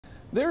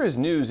There is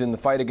news in the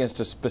fight against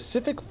a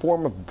specific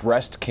form of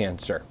breast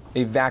cancer.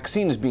 A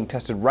vaccine is being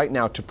tested right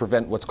now to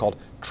prevent what's called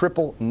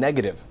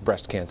triple-negative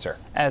breast cancer.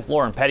 As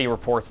Lauren Petty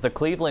reports, the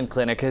Cleveland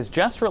Clinic has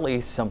just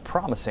released some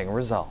promising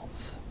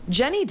results.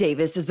 Jenny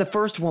Davis is the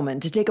first woman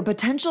to take a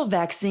potential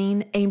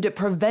vaccine aimed at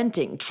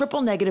preventing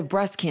triple-negative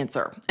breast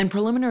cancer, and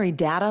preliminary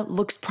data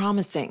looks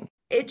promising.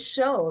 It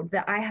showed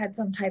that I had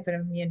some type of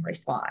immune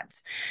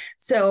response.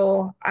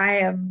 So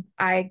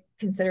I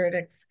consider it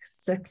a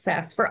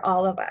success for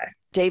all of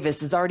us.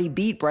 Davis has already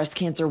beat breast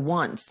cancer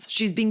once.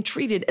 She's being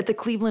treated at the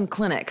Cleveland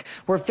Clinic,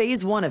 where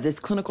phase 1 of this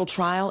clinical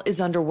trial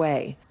is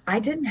underway. I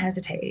didn't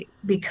hesitate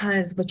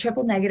because with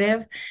triple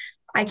negative,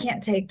 I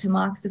can't take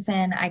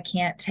tamoxifen. I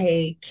can't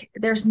take,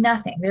 there's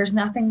nothing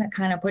that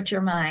kind of puts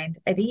your mind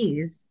at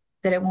ease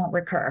that it won't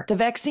recur. The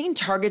vaccine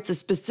targets a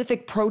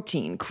specific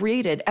protein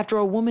created after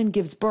a woman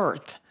gives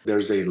birth.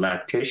 There's a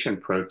lactation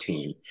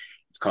protein.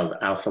 It's called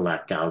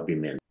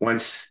alpha-lactalbumin.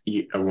 Once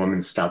a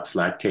woman stops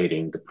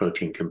lactating, the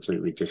protein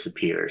completely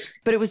disappears.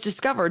 But it was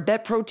discovered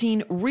that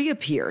protein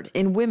reappeared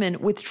in women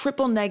with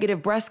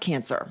triple-negative breast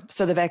cancer.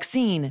 So the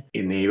vaccine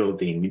enabled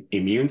the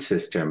immune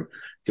system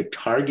to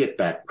target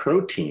that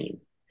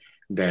protein.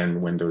 Then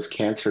when those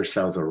cancer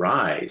cells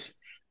arise,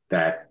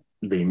 that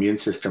the immune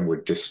system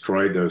would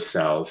destroy those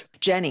cells.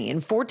 Jenny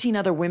and 14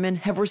 other women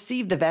have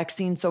received the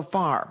vaccine so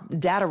far.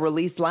 Data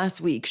released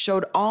last week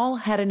showed all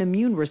had an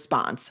immune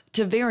response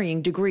to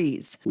varying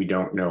degrees. We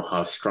don't know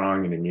how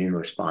strong an immune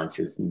response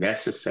is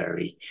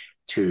necessary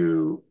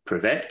to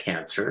prevent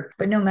cancer.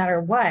 But no matter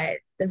what,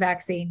 the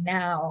vaccine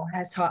now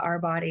has taught our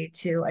body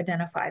to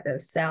identify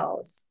those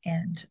cells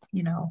and,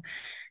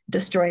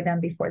 destroy them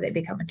before they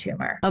become a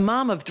tumor. A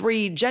mom of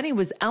 3, Jenny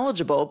was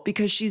eligible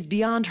because she's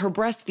beyond her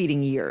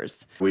breastfeeding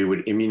years. We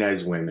would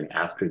immunize women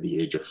after the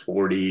age of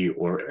 40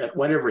 or at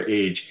whatever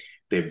age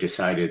they've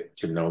decided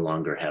to no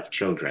longer have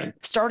children.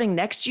 Starting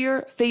next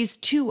year, phase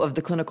 2 of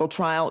the clinical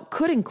trial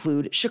could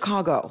include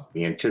Chicago.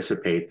 We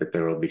anticipate that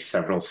there will be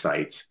several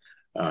sites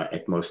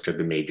at most of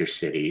the major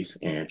cities,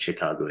 and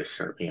Chicago is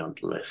certainly on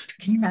the list.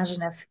 Can you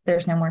imagine if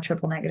there's no more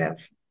triple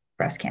negative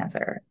breast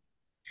cancer?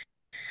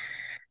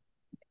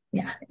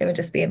 Yeah, it would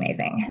just be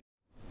amazing.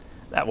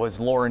 That was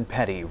Lauren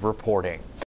Petty reporting.